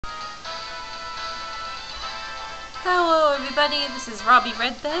Hello everybody, this is Robbie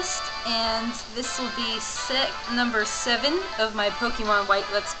Redbest, and this will be set number 7 of my Pokemon White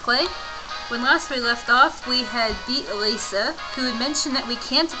Let's Play. When last we left off, we had beat Elisa, who had mentioned that we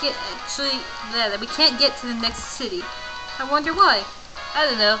can't get to the next city. I wonder why. I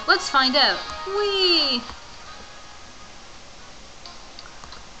don't know, let's find out. Whee!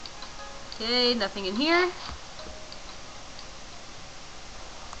 Okay, nothing in here.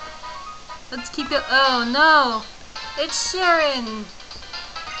 Let's keep it. Oh no! It's Sharon!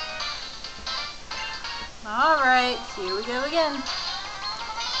 Alright, here we go again.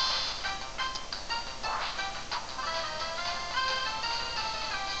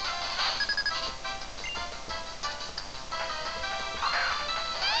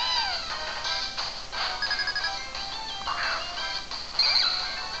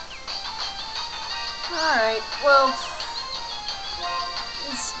 Alright, well,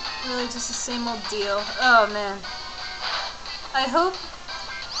 it's really just the same old deal. Oh man. I hope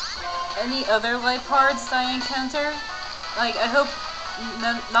any other Lipards that I encounter, like, I hope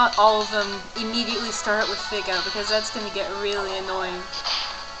not all of them immediately start with Fig Out, because that's gonna get really annoying.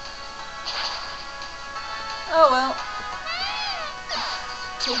 Oh well.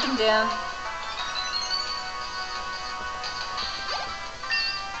 Take him down.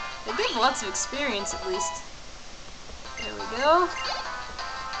 They give lots of experience, at least. There we go.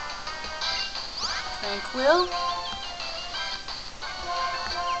 Tranquil.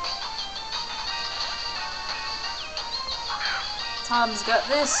 Tom's got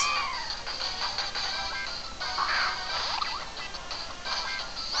this.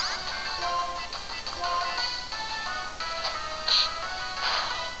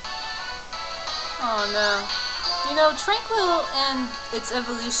 Oh no. You know, Tranquil and its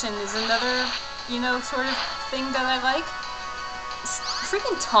evolution is another, you know, sort of thing that I like.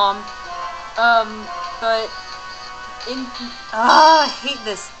 Freaking Tom. But I hate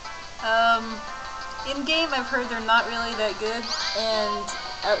this. In-game, I've heard they're not really that good, and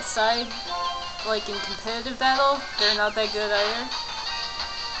outside, like in competitive battle, they're not that good either.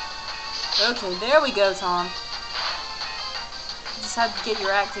 Okay, there we go, Tom. You just have to get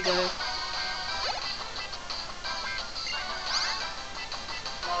your act together.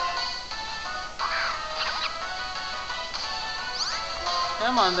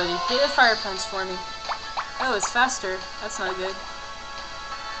 Come on, buddy. Hit a fire punch for me. Oh, it's faster. That's not good.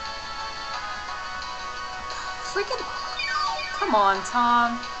 Freaking... Come on,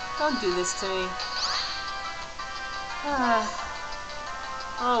 Tom. Don't do this to me.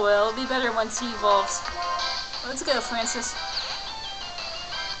 Oh well, it'll be better once he evolves. Let's go, Francis.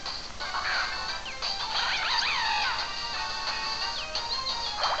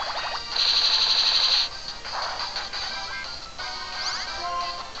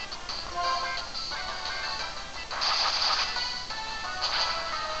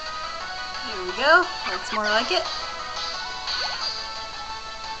 Here we go. That's more like it.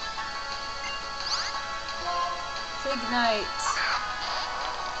 Ignite.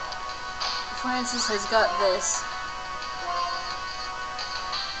 Francis has got this.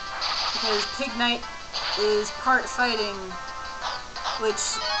 Because Pignite is part fighting, which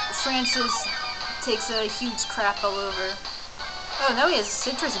Francis takes a huge crap all over. Oh, now he has a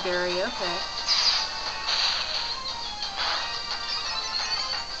citrus berry, okay.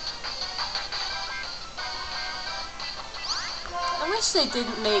 I wish they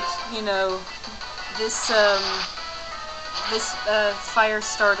didn't make, you know, this fire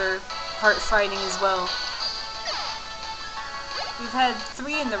starter part fighting as well. We've had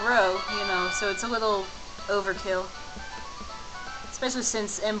 3 in a row, you know, so it's a little overkill. Especially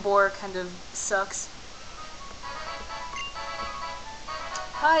since Embor kind of sucks.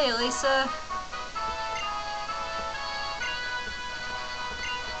 Hi, Elisa.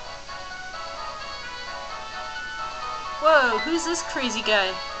 Whoa, who's this crazy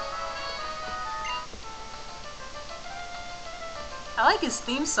guy? I like his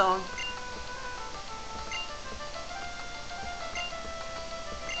theme song.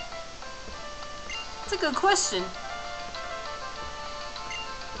 That's a good question.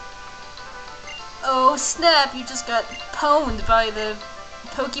 Oh snap, you just got pwned by the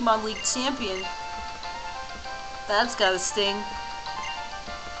Pokemon League champion. That's gotta sting.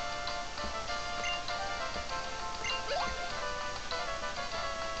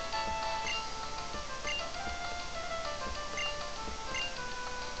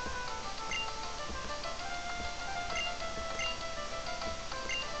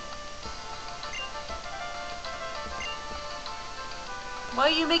 Why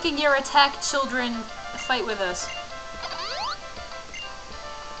are you making your attack children fight with us?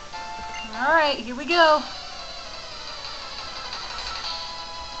 Alright, here we go.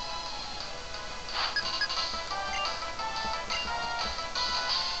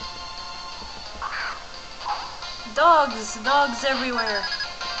 Dogs! Dogs everywhere!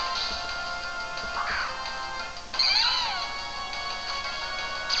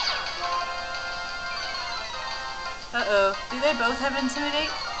 Uh-oh. Do they both have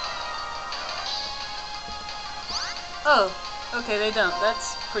Intimidate? Oh. Okay, they don't.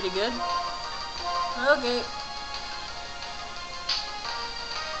 That's pretty good. Okay.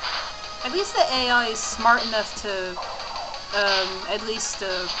 At least the AI is smart enough to, at least,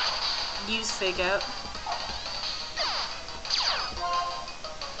 use Fake Out.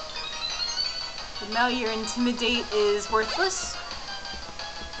 But now your Intimidate is worthless.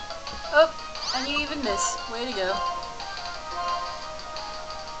 Oh, and you even miss. Way to go.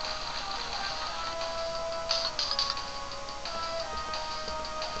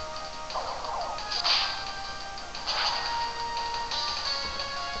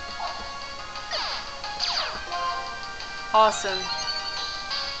 Awesome.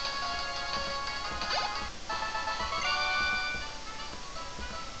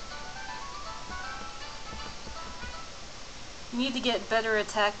 You need to get better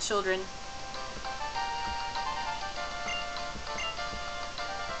attack children.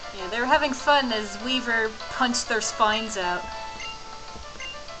 Yeah, they were having fun as Weaver punched their spines out.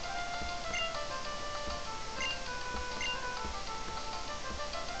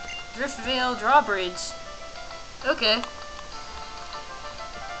 Driftvale Drawbridge. Okay.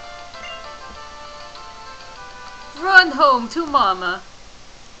 Run home to mama.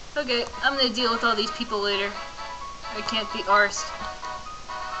 Okay, I'm gonna deal with all these people later. I can't be arsed.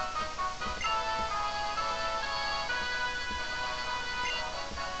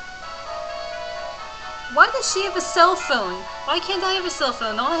 Why does she have a cell phone? Why can't I have a cell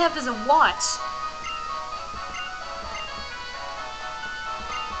phone? All I have is a watch.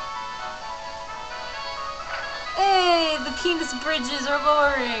 Hey, the penis bridges are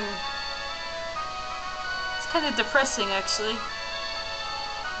lowering. It's kind of depressing, actually.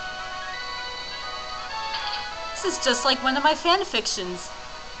 This is just like one of my fanfictions.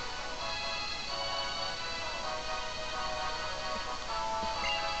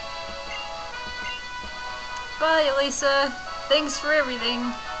 Bye, Elisa. Thanks for everything.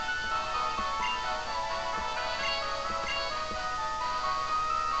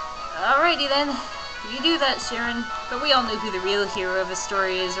 Alrighty then. You do that, Sharon. But we all know who the real hero of a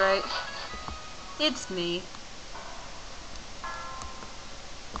story is, right? It's me.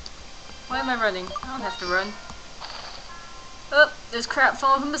 Why am I running? I don't have to run. Oh, there's crap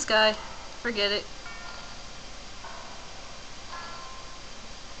falling from the sky. Forget it.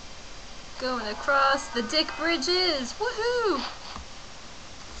 Going across the dick bridges! Woohoo!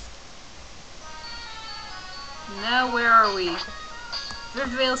 Now where are we?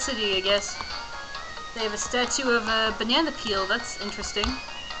 Driftvale City, I guess. They have a statue of a banana peel. That's interesting.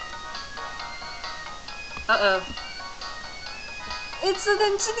 Uh-oh. It's an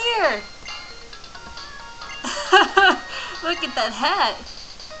engineer! Look at that hat!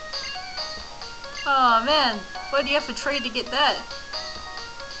 Oh man, why do you have to trade to get that?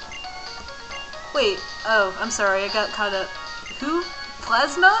 Wait, oh, I'm sorry, I got caught up. Who?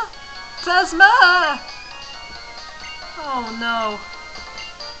 Plasma? Plasma! Oh no.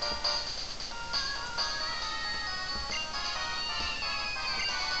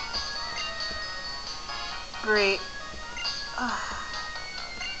 Great.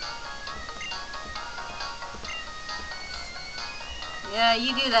 Yeah,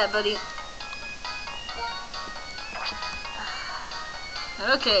 you do that, buddy.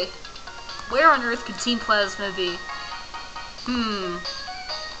 Okay. Where on earth could Team Plasma be?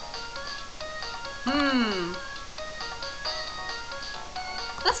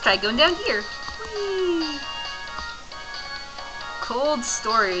 Let's try going down here. Whee! Cold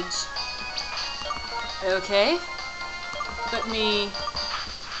storage. Okay. Let me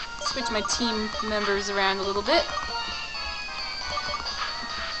switch my team members around a little bit.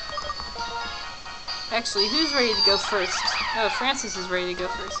 Actually, who's ready to go first? Oh, Francis is ready to go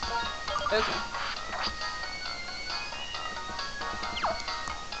first. Okay.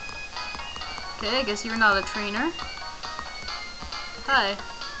 Okay, I guess you're not a trainer. Hi.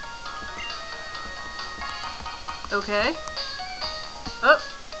 Okay. Oh!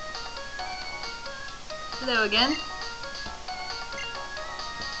 Hello again.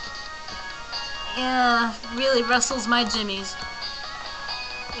 Yeah, really rustles my jimmies.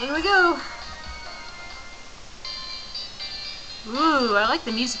 Here we go! Ooh, I like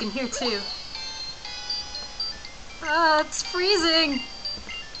the music in here too. Ah, it's freezing!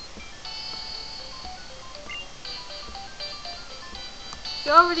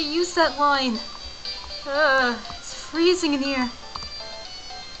 You already used that line. It's freezing in here.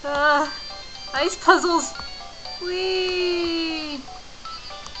 Ice puzzles. Whee!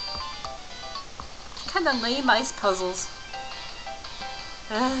 Kinda lame ice puzzles.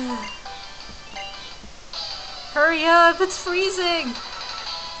 Hurry up, it's freezing!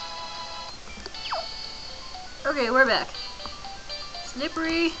 Okay, we're back.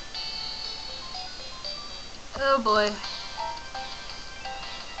 Slippery. Oh boy.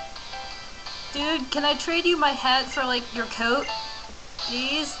 Dude, can I trade you my hat for, like, your coat?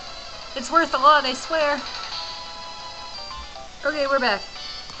 Please? It's worth a lot, I swear. Okay, we're back.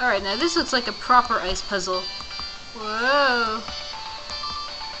 Alright, now this looks like a proper ice puzzle. Whoa.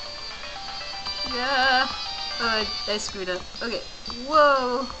 Yeah. Oh, I screwed up. Okay.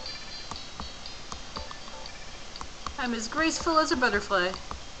 Whoa. I'm as graceful as a butterfly.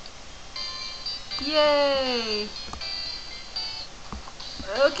 Yay!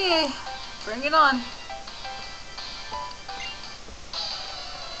 Okay, bring it on.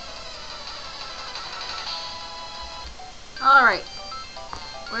 Alright,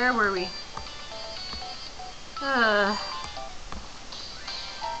 where were we?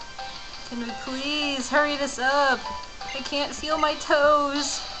 Can we please hurry this up? I can't feel my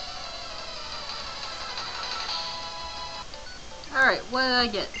toes. Alright, what did I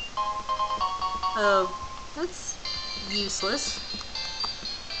get? Oh, that's useless.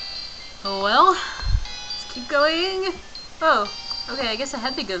 Oh well, let's keep going. Oh, okay, I guess I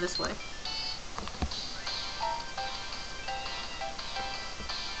had to go this way.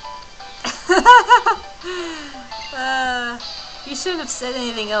 You shouldn't have said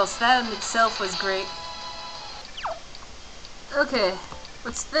anything else. That in itself was great. Okay,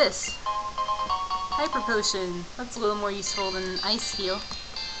 what's this? Hyper potion. That's a little more useful than an ice heal.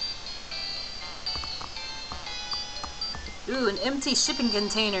 Ooh, an empty shipping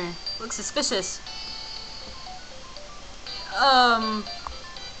container. Looks suspicious.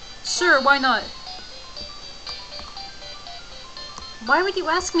 Sure, why not? Why would you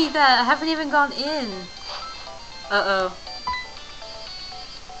ask me that? I haven't even gone in. Uh-oh.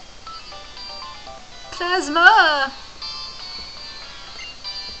 Plasma!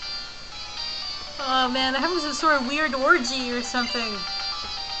 Oh man, they're having some sort of weird orgy or something.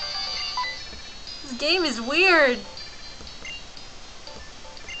 This game is weird.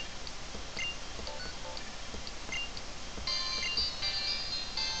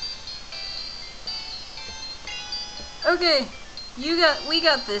 Okay, we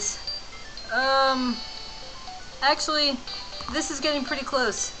got this. Actually, this is getting pretty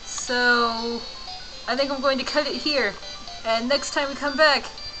close, so I think I'm going to cut it here. And next time we come back,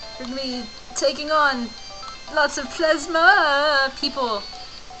 we're gonna be taking on lots of plasma people.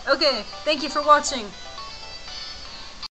 Okay, thank you for watching.